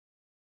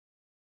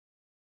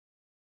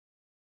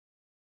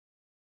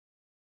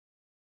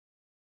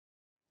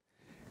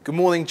Good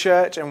morning,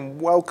 church,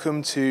 and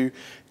welcome to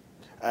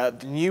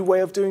the new way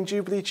of doing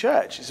Jubilee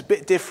Church. It's a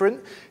bit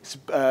different, it's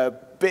a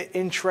bit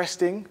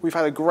interesting. We've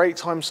had a great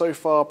time so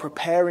far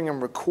preparing and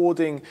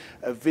recording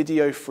a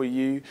video for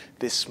you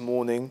this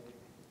morning.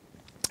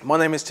 My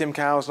name is Tim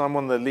Cowles, and I'm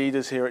one of the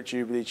leaders here at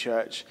Jubilee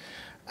Church,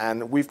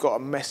 and we've got a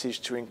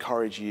message to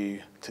encourage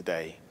you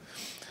today.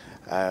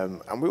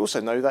 And we also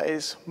know that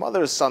it's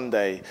Mother's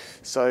Sunday,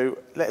 so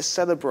let's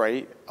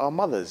celebrate our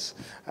mothers,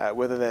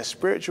 whether they're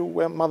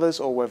spiritual mothers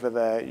or whether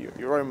they're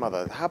your own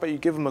mother. How about you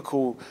give them a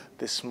call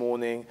this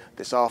morning,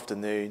 this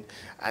afternoon,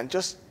 and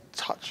just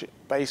touch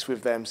base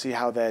with them, see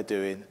how they're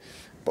doing.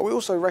 But we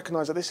also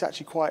recognise that this is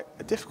actually quite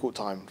a difficult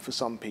time for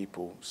some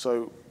people,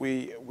 so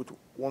we would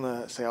want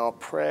to say our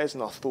prayers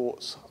and our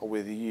thoughts are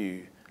with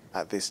you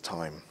at this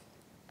time.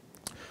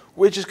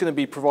 We're just going to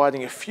be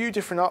providing a few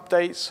different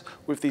updates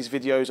with these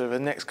videos over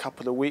the next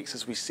couple of weeks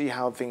as we see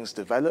how things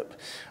develop.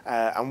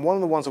 And one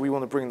of the ones that we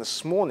want to bring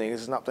this morning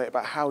is an update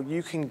about how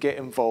you can get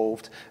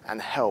involved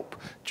and help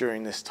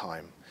during this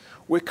time.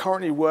 We're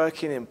currently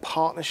working in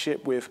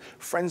partnership with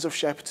Friends of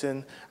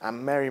Shepperton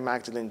and Mary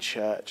Magdalene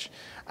Church,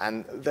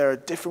 and there are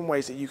different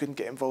ways that you can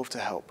get involved to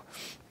help.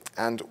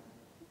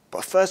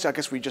 But firstly, I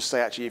guess we just say,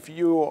 actually, if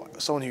you're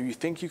someone who you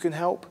think you can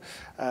help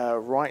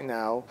right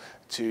now,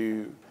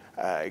 to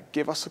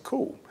give us a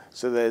call.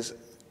 So there's,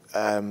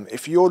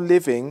 if you're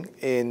living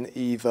in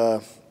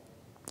either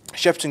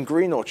Shepperton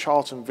Green or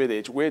Charlton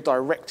Village, we're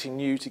directing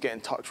you to get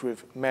in touch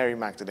with Mary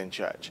Magdalene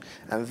Church.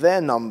 And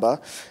their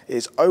number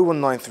is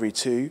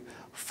 01932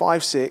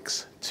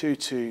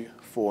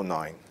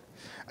 562249.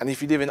 And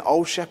if you live in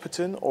Old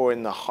Shepperton or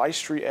in the High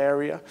Street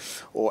area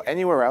or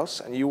anywhere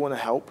else and you want to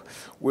help,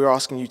 we're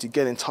asking you to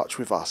get in touch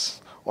with us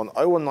on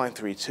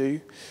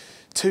 01932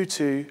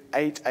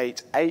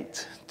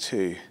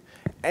 228882.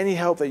 Any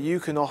help that you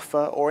can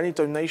offer or any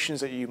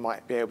donations that you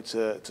might be able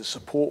to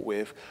support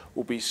with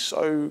will be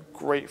so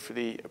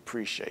gratefully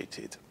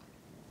appreciated.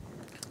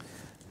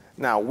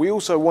 Now, we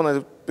also want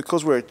to,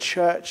 because we're a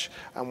church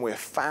and we're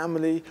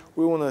family,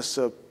 we want to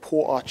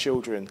support our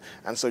children.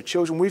 And so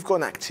children, we've got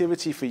an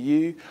activity for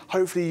you.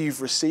 Hopefully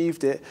you've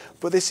received it,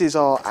 but this is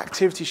our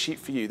activity sheet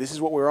for you. This is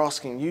what we're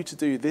asking you to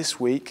do this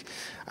week.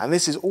 And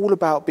this is all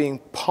about being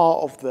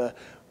part of the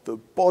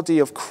body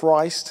of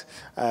Christ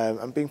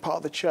and being part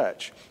of the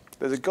church.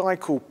 There's a guy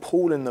called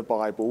Paul in the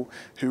Bible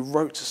who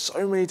wrote to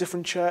so many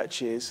different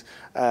churches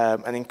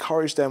and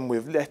encouraged them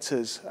with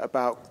letters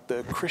about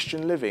the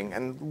Christian living.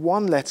 And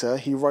one letter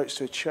he wrote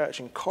to a church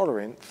in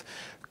Corinth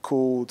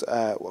called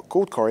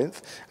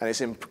Corinth, and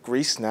it's in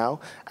Greece now.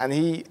 And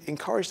he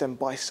encouraged them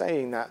by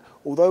saying that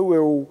although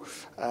we're all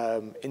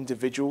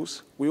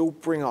individuals, we all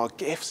bring our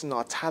gifts and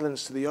our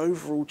talents to the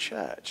overall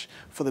church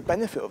for the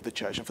benefit of the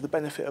church and for the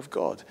benefit of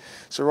God.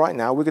 So right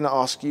now we're going to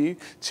ask you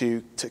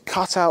to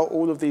cut out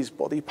all of these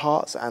body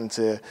parts and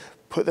to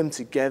put them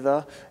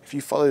together. If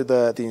you follow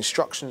the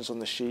instructions on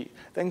the sheet,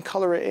 then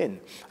colour it in.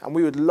 And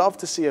we would love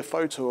to see a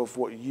photo of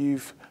what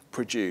you've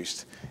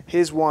produced.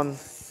 Here's one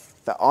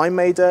that I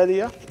made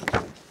earlier.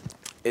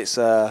 It's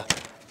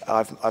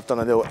I've done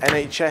a little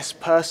NHS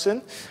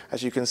person.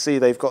 As you can see,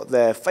 they've got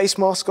their face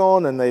mask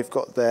on and they've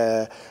got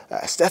their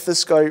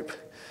stethoscope.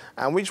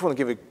 And we just want to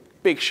give a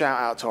big shout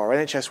out to our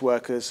NHS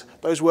workers,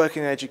 those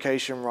working in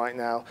education right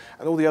now,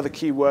 and all the other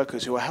key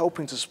workers who are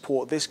helping to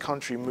support this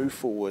country move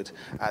forward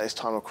at this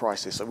time of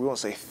crisis. So we want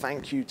to say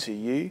thank you to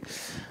you.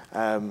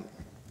 And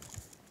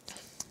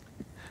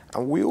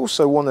we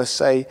also want to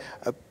say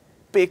a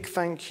big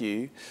thank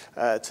you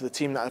to the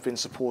team that have been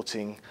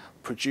supporting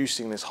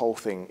producing this whole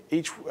thing.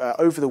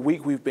 Over the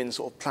week we've been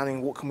sort of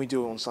planning what can we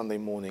do on Sunday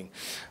morning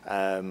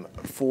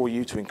for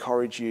you, to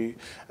encourage you,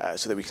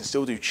 so that we can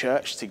still do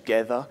church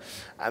together.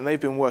 And they've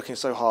been working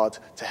so hard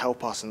to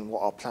help us and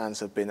what our plans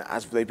have been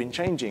as they've been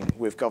changing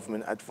with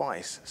government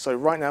advice. So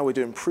right now we're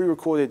doing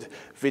pre-recorded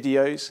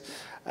videos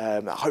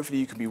that hopefully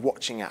you can be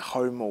watching at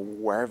home or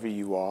wherever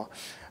you are.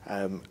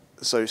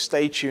 So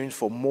stay tuned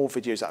for more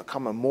videos that will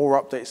come and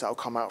more updates that will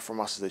come out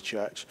from us as a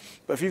church.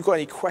 But if you've got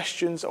any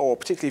questions, or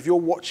particularly if you're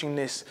watching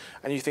this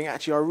and you think,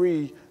 actually, I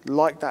really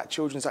like that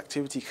children's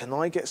activity, can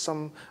I get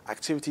some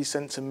activity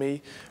sent to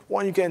me?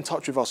 Why don't you get in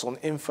touch with us on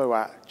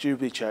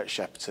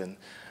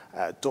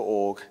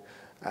info@jubileechurchshepperton.org,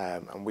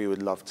 and we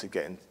would love to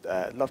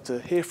love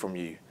to hear from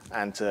you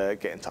and to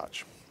get in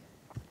touch.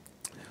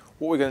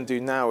 What we're going to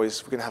do now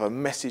is we're going to have a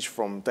message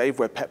from Dave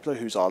Webb-Pepler,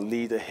 who's our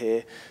leader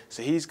here.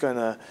 So he's going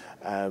to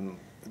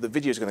the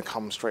video is going to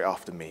come straight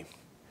after me.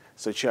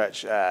 So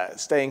church,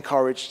 stay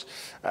encouraged,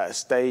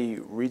 stay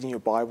reading your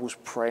Bibles,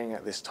 praying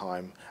at this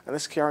time, and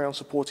let's carry on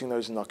supporting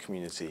those in our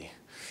community.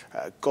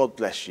 God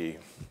bless you.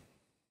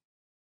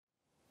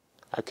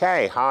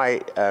 Okay,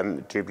 hi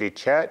Jubilee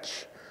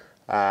Church,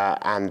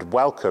 and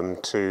welcome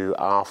to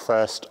our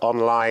first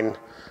online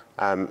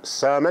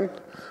sermon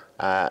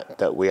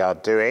that we are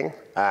doing.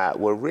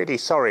 We're really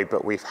sorry,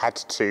 but we've had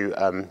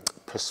to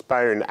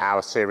postpone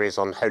our series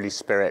on Holy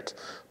Spirit,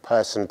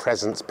 Person,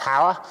 Presence,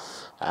 Power,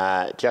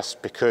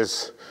 just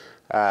because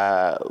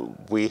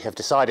we have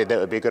decided that it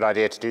would be a good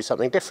idea to do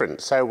something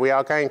different. So we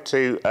are going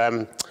to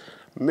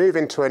move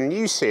into a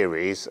new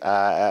series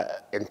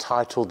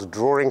entitled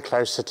Drawing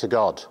Closer to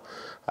God.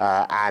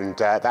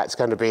 That's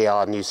going to be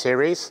our new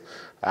series.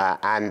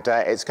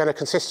 It's going to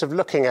consist of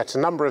looking at a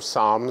number of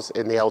Psalms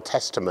in the Old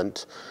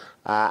Testament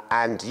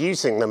and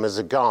using them as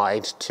a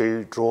guide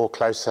to draw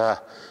closer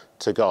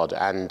to God.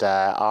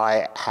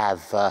 I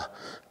have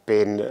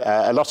been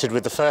allotted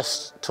with the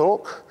first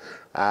talk.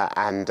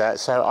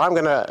 So I'm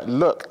going to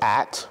look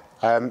at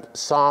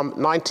Psalm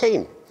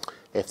 19,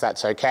 if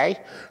that's okay.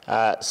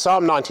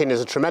 Psalm 19 is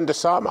a tremendous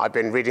psalm. I've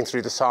been reading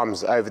through the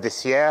Psalms over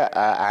this year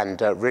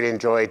and really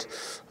enjoyed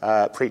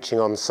preaching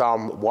on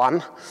Psalm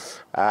 1.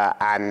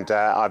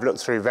 I've looked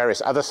through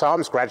various other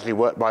Psalms, gradually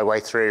worked my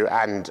way through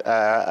and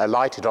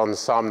alighted on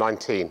Psalm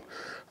 19.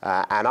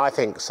 And I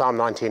think Psalm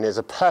 19 is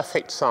a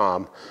perfect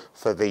psalm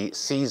for the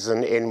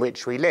season in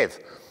which we live.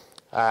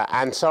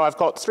 So I've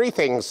got three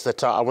things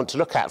that I want to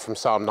look at from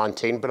Psalm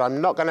 19, but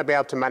I'm not going to be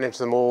able to manage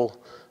them all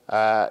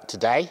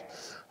today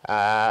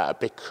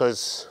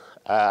because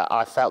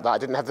I felt that I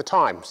didn't have the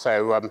time.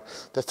 So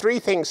the three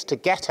things to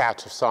get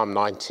out of Psalm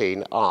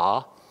 19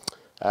 are,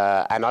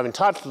 and I've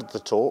entitled the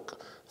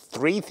talk,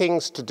 Three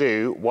Things to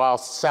Do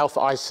Whilst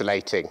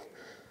Self-Isolating,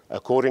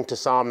 according to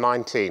Psalm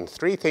 19.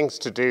 Three things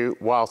to do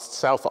whilst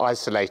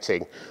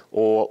self-isolating,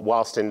 or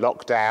whilst in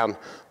lockdown,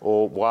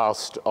 or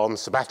whilst on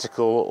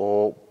sabbatical,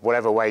 or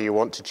whatever way you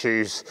want to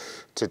choose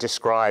to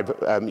describe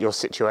your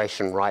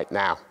situation right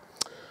now.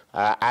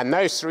 And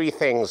those three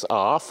things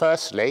are,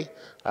 firstly,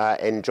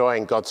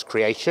 enjoying God's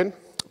creation,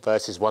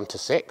 verses 1 to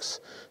 6.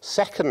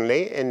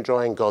 Secondly,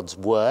 enjoying God's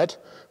word,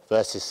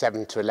 verses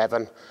 7 to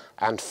 11.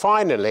 And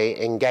finally,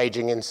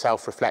 engaging in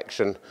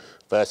self-reflection,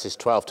 verses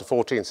 12 to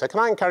 14. So can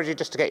I encourage you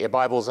just to get your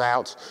Bibles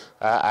out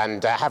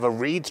and have a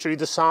read through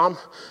the psalm.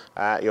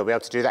 You'll be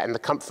able to do that in the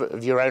comfort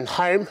of your own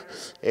home,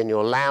 in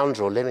your lounge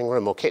or living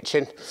room or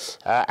kitchen,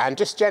 and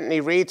just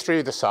gently read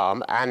through the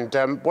psalm. And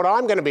what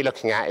I'm going to be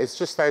looking at is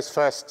just those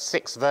first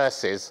 6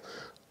 verses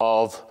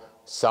of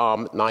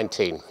Psalm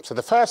 19. So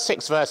the first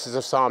 6 verses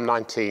of Psalm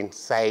 19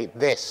 say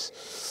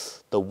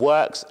this: the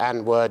works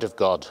and word of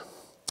God.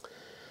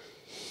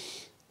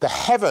 The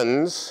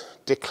heavens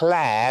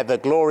declare the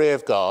glory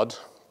of God,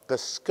 the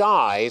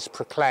skies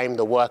proclaim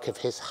the work of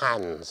his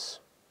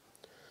hands.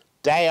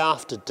 Day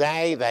after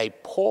day they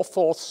pour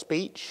forth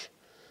speech,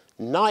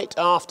 night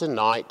after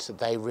night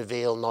they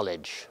reveal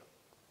knowledge.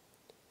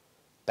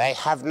 They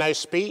have no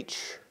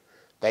speech,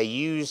 they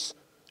use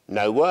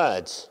no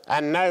words,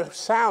 and no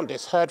sound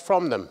is heard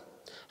from them.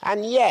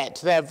 And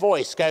yet their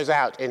voice goes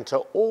out into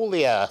all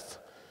the earth,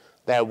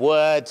 their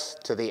words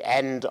to the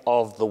end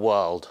of the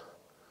world.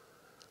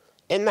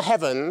 In the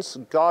heavens,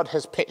 God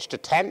has pitched a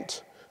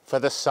tent for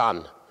the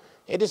sun.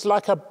 It is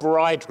like a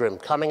bridegroom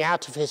coming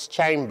out of his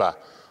chamber,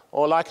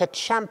 or like a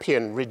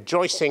champion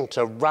rejoicing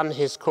to run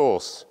his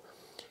course.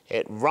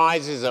 It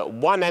rises at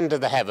one end of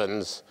the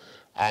heavens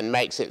and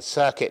makes its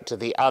circuit to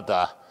the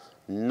other.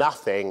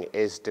 Nothing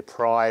is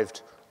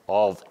deprived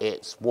of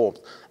its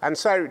warmth. And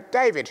so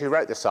David, who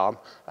wrote the psalm,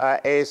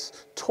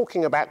 is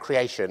talking about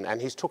creation,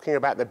 and he's talking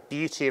about the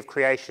beauty of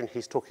creation.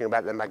 He's talking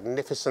about the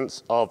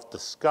magnificence of the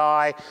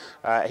sky.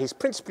 He's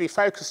principally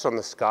focused on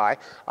the sky,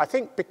 I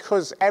think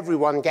because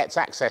everyone gets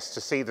access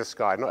to see the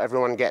sky. Not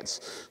everyone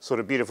gets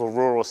sort of beautiful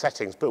rural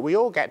settings, but we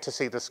all get to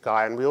see the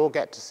sky, and we all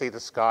get to see the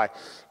sky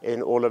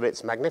in all of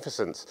its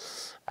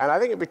magnificence. And I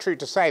think it'd be true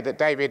to say that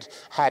David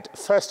had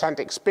first-hand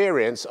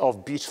experience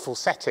of beautiful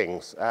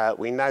settings.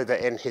 We know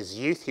that in his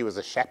youth he was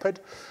a shepherd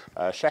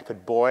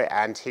boy,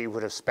 and he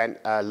would have spent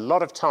a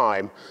lot of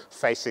time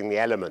facing the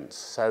elements.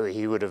 So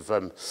he would have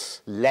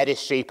led his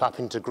sheep up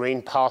into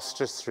green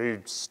pastures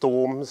through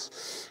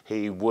storms.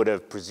 He would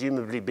have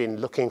presumably been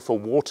looking for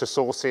water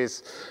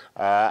sources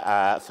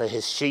for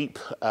his sheep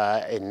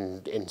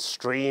in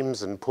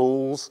streams and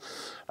pools.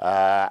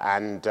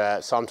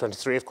 Psalm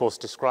 23, of course,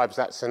 describes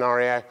that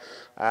scenario.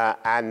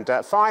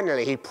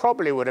 Finally, he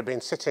probably would have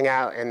been sitting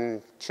out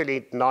in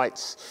chilly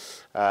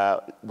nights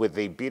with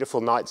the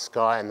beautiful night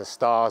sky and the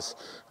stars,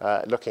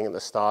 looking at the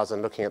stars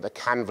and looking at the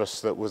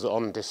canvas that was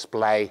on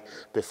display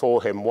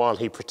before him while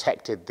he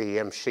protected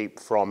the sheep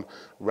from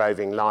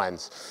roving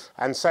lions.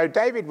 And so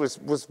David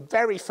was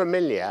very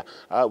familiar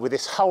with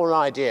this whole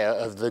idea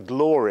of the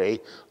glory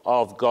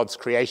of God's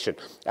creation.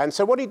 And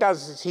so what he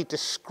does is he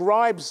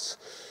describes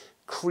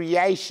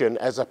creation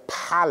as a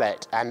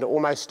palette and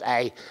almost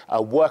a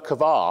work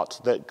of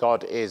art that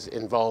God is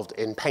involved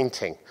in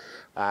painting.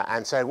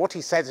 And so what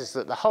he says is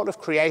that the whole of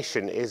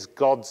creation is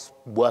God's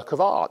work of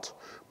art,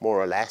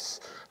 more or less,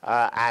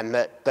 and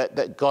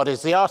that God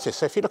is the artist.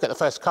 So if you look at the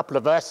first couple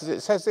of verses,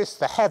 it says this: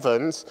 the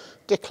heavens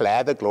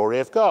declare the glory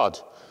of God.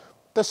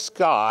 The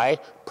sky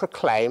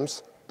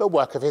proclaims the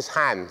work of his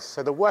hands.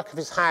 So the work of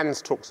his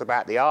hands talks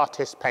about the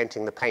artist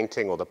painting the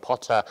painting or the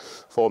potter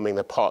forming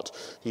the pot.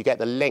 You get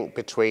the link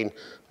between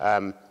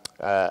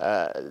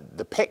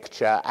the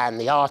picture and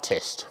the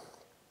artist.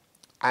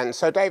 And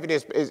so David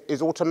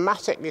is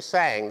automatically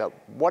saying that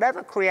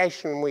whatever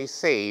creation we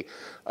see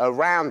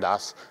around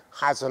us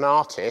has an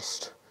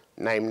artist,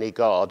 namely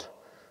God,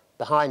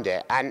 behind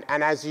it. And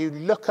as you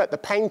look at the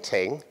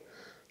painting,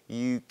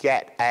 you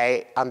get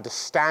an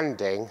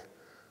understanding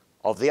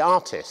of the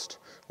artist.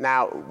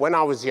 Now, when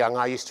I was young,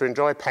 I used to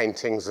enjoy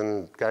paintings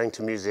and going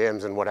to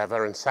museums and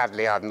whatever, and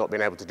sadly I've not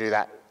been able to do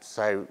that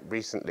so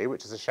recently,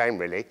 which is a shame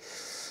really.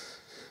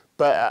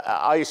 But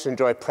I used to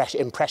enjoy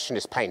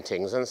impressionist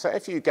paintings, and so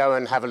if you go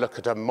and have a look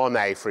at a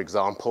Monet, for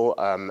example,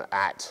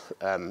 at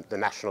the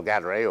National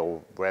Gallery,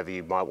 or wherever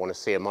you might want to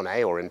see a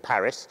Monet, or in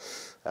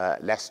Paris,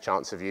 less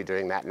chance of you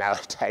doing that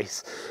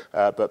nowadays,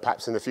 but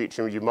perhaps in the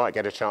future you might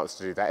get a chance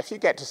to do that. If you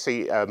get to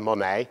see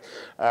Monet,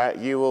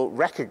 you will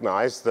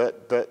recognize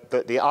that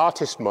the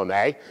artist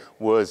Monet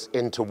was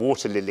into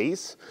water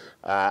lilies,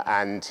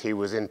 and he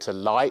was into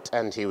light,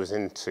 and he was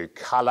into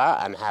color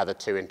and how the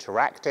two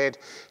interacted.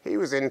 He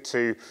was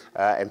into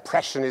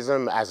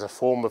impressionism as a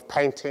form of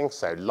painting,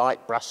 so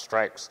light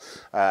brushstrokes,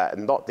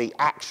 not the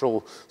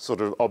actual sort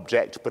of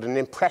object, but an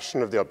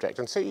impression of the object.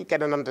 And so you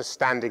get an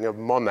understanding of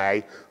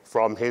Monet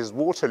from his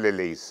water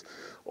lilies,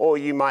 or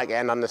you might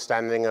get an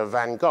understanding of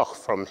Van Gogh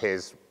from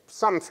his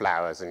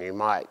sunflowers, and you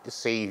might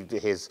see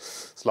his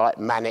slight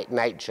manic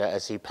nature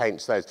as he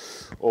paints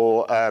those.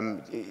 Or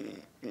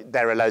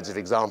there are loads of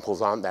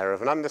examples, aren't there,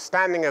 of an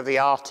understanding of the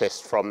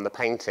artist from the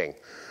painting.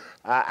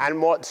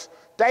 And what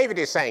David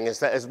is saying is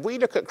that as we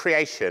look at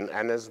creation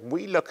and as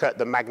we look at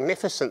the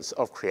magnificence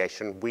of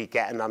creation, we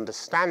get an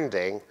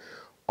understanding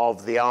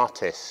of the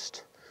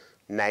artist,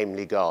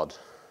 namely God.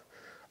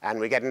 And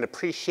we get an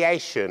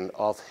appreciation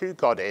of who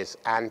God is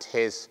and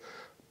his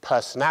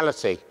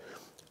personality.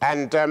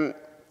 And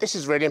this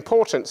is really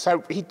important.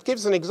 So he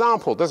gives an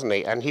example, doesn't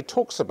he? And he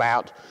talks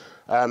about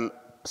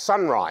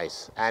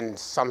sunrise and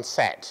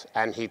sunset,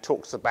 and he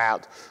talks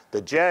about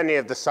the journey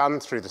of the sun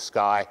through the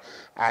sky,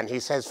 and he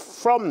says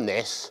from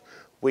this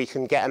we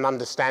can get an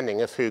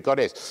understanding of who God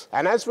is.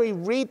 And as we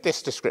read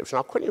this description,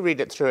 I'll quickly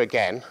read it through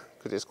again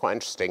because it's quite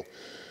interesting.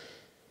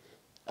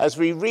 As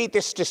we read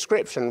this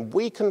description,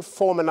 we can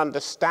form an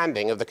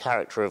understanding of the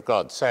character of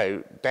God.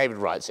 So David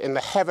writes, "In the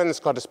heavens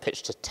God has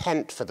pitched a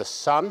tent for the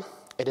sun.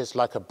 It is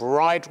like a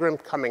bridegroom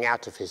coming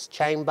out of his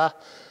chamber,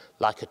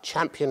 like a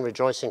champion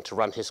rejoicing to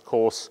run his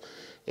course.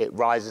 It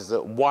rises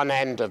at one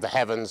end of the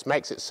heavens,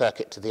 makes its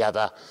circuit to the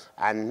other,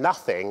 and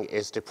nothing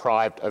is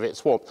deprived of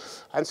its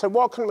warmth." And so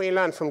what can we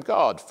learn from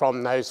God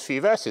from those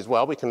few verses?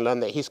 Well, we can learn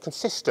that he's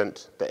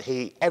consistent, that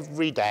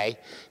every day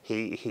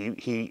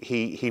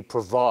he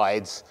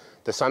provides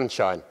the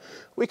sunshine.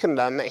 We can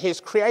learn that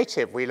he's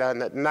creative. We learn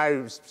that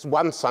no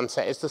one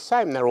sunset is the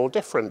same. They're all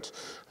different.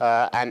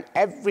 And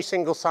every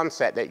single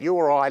sunset that you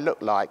or I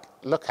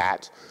look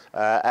at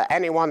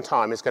any one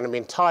time is going to be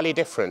entirely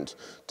different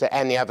to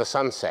any other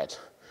sunset.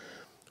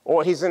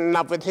 Or he's in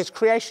love with his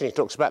creation. He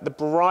talks about the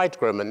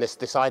bridegroom and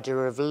this idea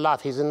of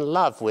love. He's in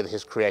love with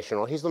his creation,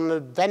 or he's on an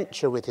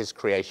adventure with his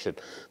creation.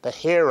 The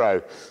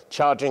hero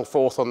charging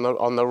forth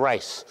on the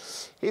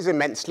race. He's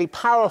immensely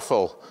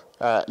powerful,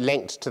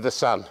 linked to the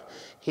sun.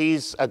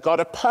 He's a God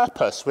of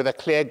purpose with a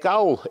clear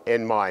goal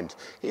in mind.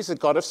 He's a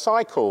God of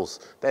cycles.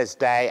 There's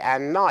day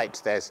and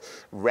night. There's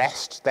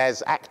rest.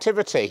 There's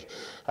activity.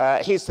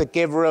 He's the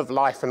giver of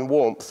life and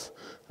warmth.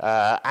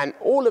 And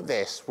all of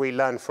this we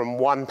learn from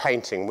one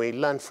painting. We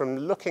learn from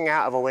looking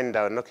out of a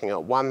window and looking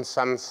at one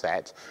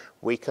sunset.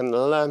 We can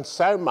learn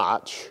so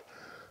much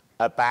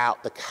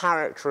about the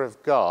character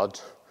of God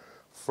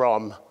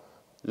from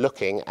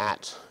looking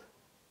at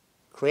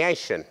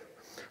creation.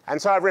 And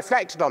so I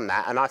reflected on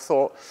that, and I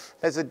thought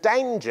there's a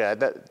danger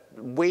that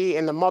we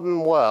in the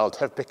modern world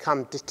have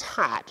become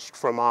detached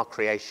from our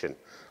creation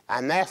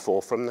and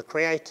therefore from the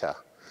Creator.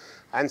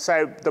 And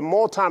so the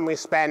more time we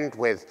spend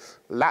with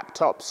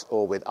laptops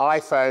or with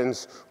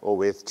iPhones or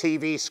with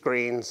TV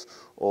screens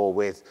or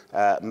with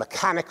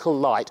mechanical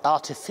light,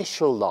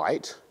 artificial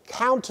light,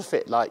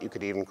 counterfeit light you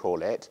could even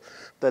call it,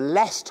 the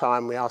less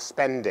time we are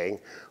spending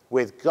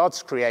with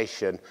God's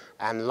creation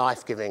and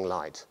life-giving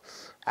light.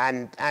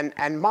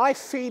 And my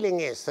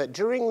feeling is that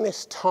during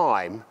this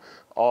time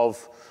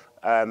of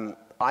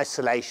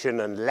isolation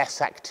and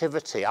less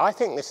activity, I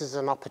think this is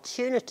an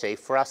opportunity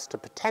for us to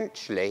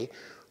potentially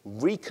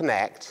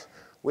reconnect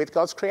with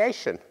God's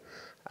creation.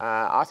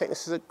 I think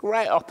this is a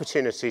great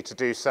opportunity to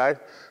do so.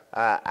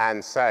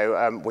 And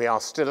so we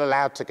are still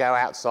allowed to go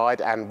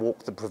outside and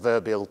walk the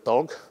proverbial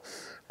dog.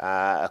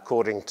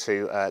 According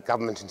to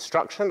government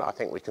instruction, I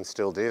think we can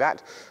still do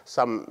that.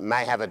 Some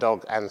may have a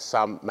dog and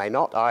some may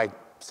not. I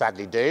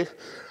sadly do.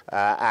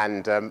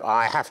 And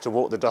I have to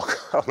walk the dog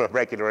on a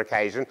regular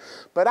occasion.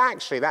 But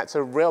actually, that's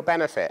a real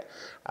benefit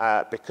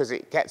because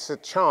it gets a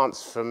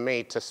chance for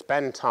me to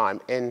spend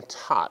time in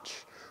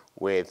touch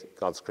with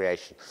God's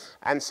creation.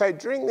 And so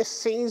during this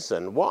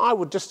season, what I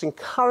would just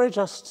encourage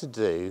us to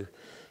do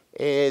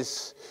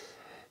is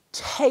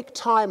take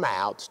time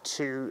out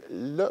to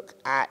look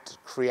at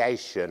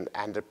creation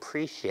and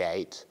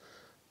appreciate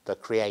the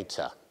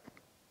Creator.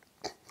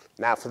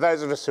 Now, for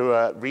those of us who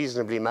are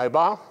reasonably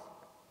mobile,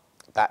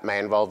 that may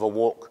involve a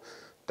walk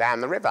down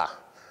the river,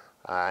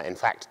 In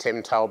fact,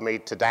 Tim told me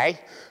today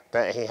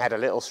that he had a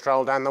little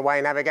stroll down the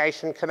Way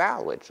Navigation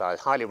Canal, which I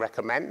highly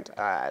recommend.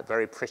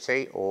 Very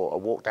pretty, or a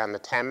walk down the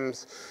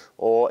Thames,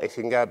 or if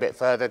you can go a bit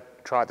further,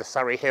 try the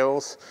Surrey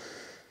Hills.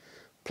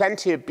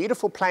 Plenty of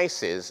beautiful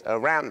places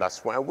around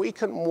us where we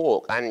can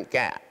walk and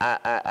get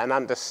an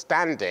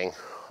understanding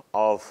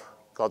of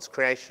God's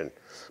creation.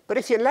 But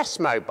if you're less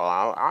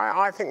mobile,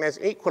 I think there's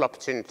equal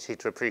opportunity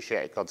to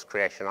appreciate God's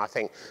creation. I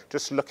think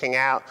just looking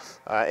out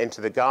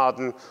into the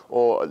garden,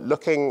 or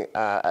looking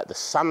at the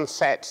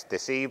sunset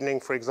this evening,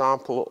 for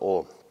example,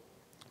 or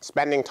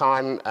spending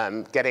time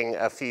getting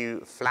a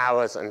few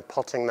flowers and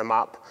potting them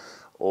up,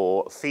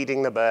 or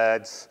feeding the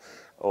birds,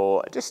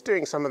 or just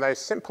doing some of those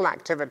simple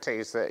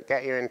activities that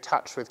get you in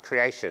touch with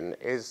creation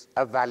is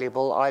a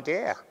valuable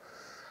idea.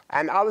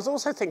 And I was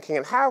also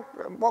thinking,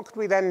 what could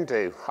we then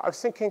do? I was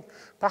thinking,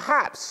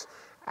 perhaps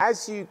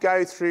as you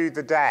go through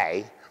the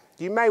day,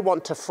 you may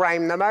want to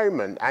frame the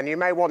moment, and you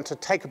may want to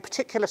take a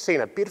particular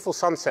scene, a beautiful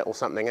sunset or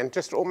something, and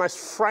just almost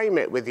frame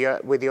it with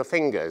your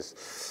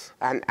fingers,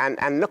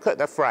 and look at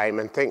the frame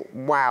and think,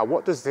 wow,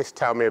 what does this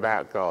tell me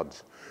about God?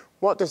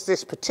 What does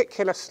this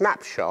particular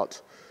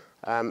snapshot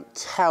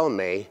tell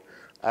me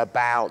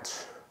about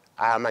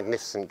our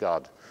magnificent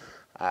God?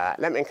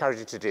 Let me encourage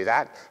you to do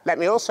that. Let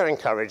me also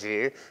encourage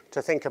you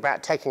to think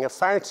about taking a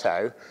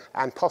photo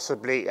and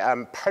possibly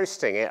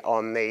posting it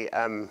on the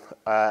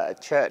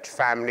church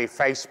family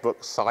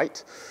Facebook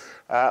site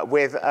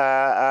with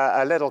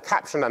a little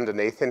caption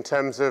underneath in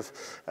terms of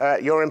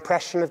your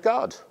impression of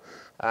God.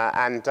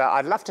 And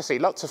I'd love to see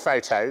lots of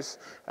photos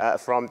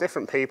from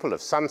different people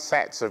of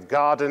sunsets, of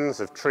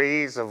gardens, of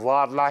trees, of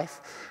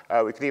wildlife.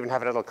 We could even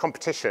have a little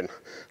competition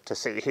to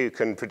see who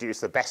can produce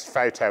the best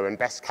photo and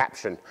best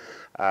caption.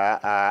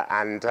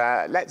 And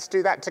let's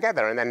do that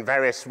together. And then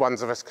various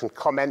ones of us can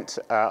comment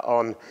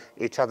on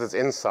each other's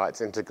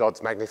insights into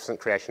God's magnificent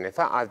creation. In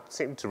fact, I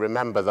seem to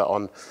remember that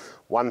on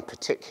one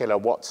particular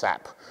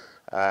WhatsApp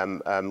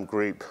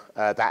group,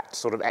 that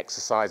sort of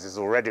exercise has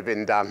already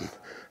been done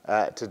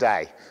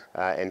today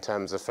in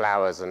terms of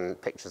flowers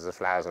and pictures of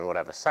flowers and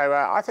whatever. So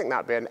I think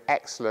that'd be an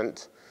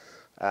excellent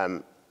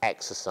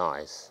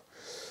exercise.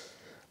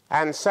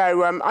 And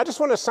so I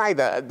just want to say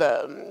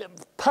that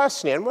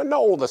personally, and we're not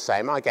all the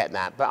same, I get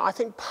that, but I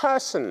think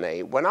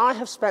personally, when I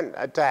have spent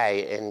a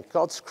day in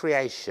God's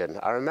creation,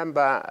 I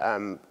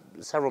remember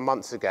several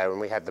months ago when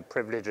we had the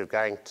privilege of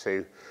going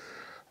to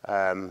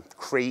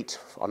Crete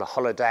on a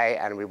holiday,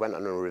 and we went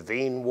on a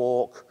ravine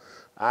walk,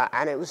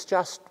 and it was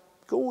just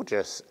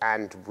gorgeous.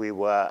 And we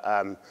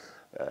were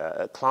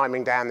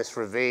climbing down this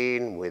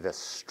ravine with a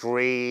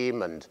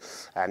stream,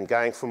 and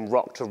going from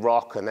rock to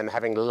rock, and then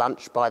having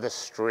lunch by the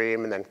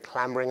stream, and then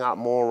clambering up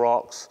more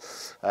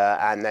rocks.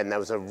 And then there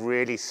was a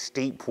really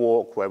steep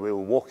walk where we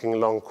were walking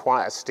along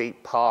quite a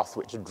steep path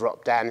which had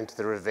dropped down into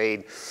the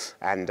ravine.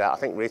 And I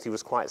think Ruthie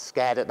was quite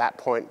scared at that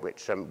point,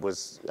 which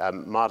was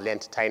mildly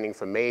entertaining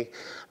for me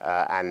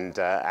and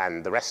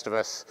the rest of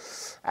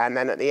us. And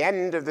then at the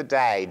end of the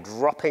day,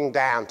 dropping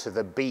down to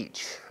the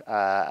beach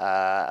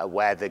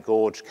where the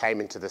gorge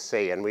came into the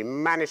sea, and we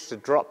managed to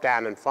drop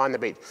down and find the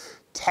beach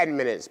 10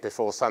 minutes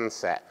before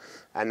sunset,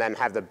 and then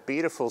have the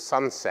beautiful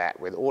sunset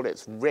with all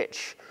its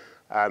rich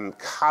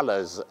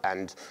colours,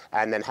 and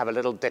then have a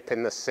little dip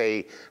in the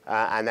sea,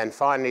 and then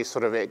finally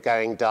sort of it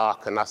going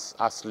dark and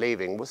us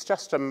leaving. Was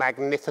just a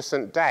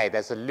magnificent day.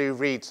 There's a Lou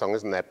Reed song,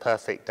 isn't there,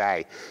 Perfect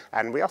Day?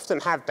 And we often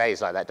have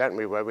days like that, don't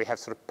we, where we have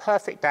sort of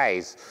perfect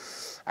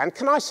days. And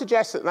can I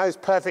suggest that those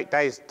perfect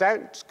days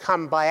don't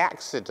come by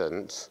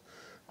accident?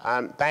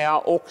 They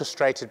are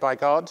orchestrated by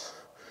God,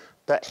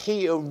 that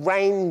he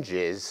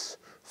arranges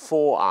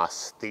for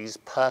us these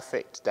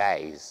perfect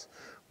days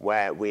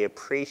where we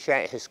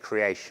appreciate his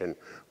creation,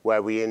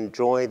 where we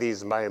enjoy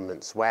these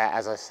moments, where,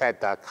 as I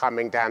said,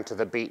 coming down to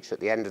the beach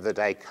at the end of the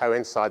day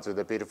coincides with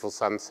a beautiful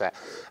sunset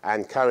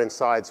and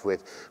coincides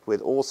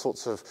with all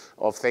sorts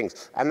of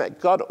things, and that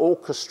God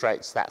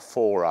orchestrates that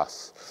for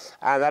us.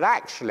 And that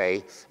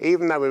actually,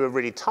 even though we were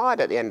really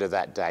tired at the end of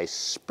that day,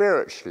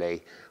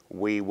 spiritually,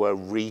 we were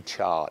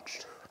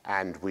recharged,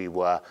 and we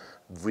were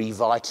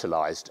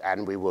revitalized,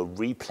 and we were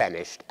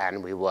replenished,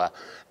 and we were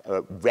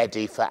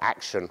ready for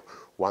action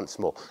once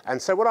more.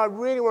 And so what I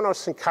really want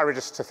to encourage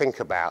us to think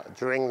about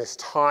during this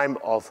time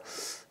of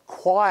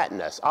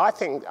quietness, I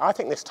think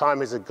this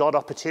time is a God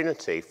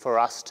opportunity for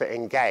us to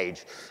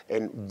engage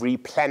in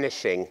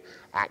replenishing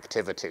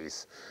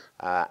activities.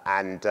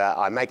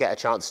 I may get a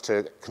chance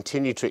to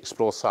continue to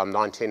explore Psalm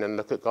 19 and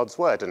look at God's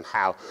word, and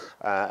how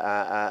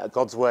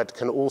God's word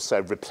can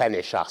also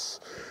replenish us.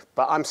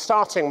 But I'm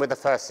starting with the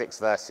first 6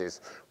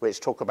 verses, which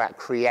talk about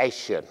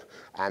creation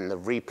and the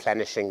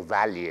replenishing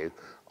value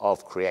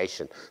of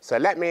creation. So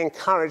let me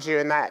encourage you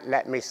in that.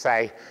 Let me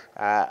say,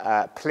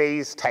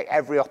 please take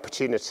every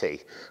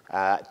opportunity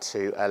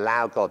to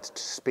allow God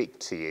to speak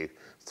to you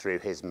through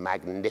his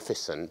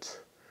magnificent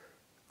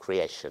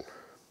creation.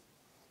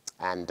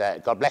 And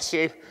God bless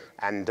you,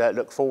 and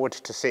look forward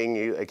to seeing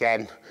you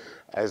again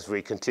as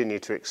we continue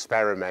to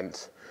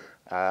experiment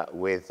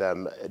with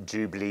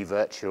Jubilee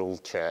Virtual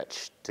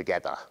Church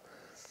together.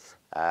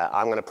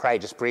 I'm going to pray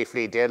just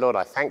briefly. Dear Lord,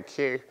 I thank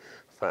you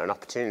for an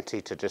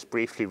opportunity to just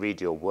briefly read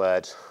your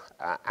word.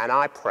 And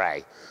I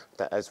pray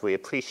that as we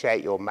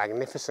appreciate your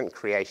magnificent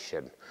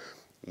creation,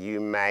 you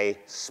may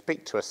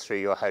speak to us through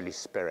your Holy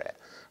Spirit,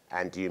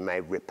 and you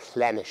may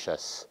replenish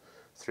us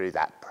through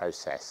that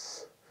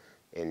process.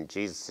 In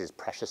Jesus'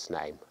 precious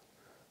name,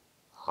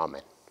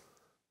 amen.